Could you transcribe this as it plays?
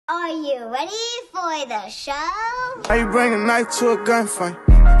Are you ready for the show? How you bring a knife to a gunfight?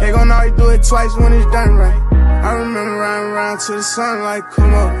 They gon' always do it twice when it's done right. I remember riding around till the sunlight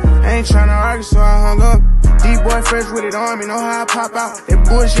come up. I ain't tryna argue, so I hung up. D-boy fresh with it on me, know how I pop out. That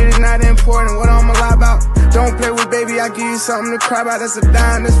bullshit is not important, what I'ma lie about. Don't play with baby, I give you something to cry about. That's a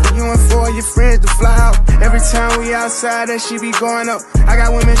dime, that's for you and for your friends to fly out. Every time we outside, that shit be going up. I got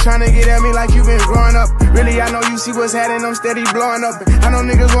women tryna get at me like you been growing up. Really, I know you see what's happening, I'm steady blowing up. I know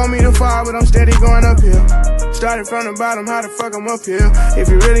niggas want me to fall, but I'm steady going uphill. Started from the bottom, how the fuck I'm up here? If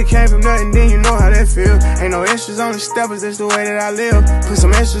you really came from nothing, then you know how that feel. Ain't no extras on the steppers, that's the way that I live. Put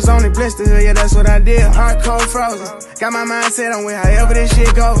some extras on the blisters, yeah, that's what I did. Hard cold frozen, got my mindset on with however this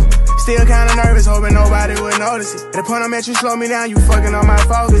shit go. Still kinda nervous, hoping nobody would notice it. At the point I'm at, you slow me down, you fucking on my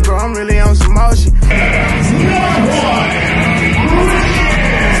focus, bro. I'm really on some motion.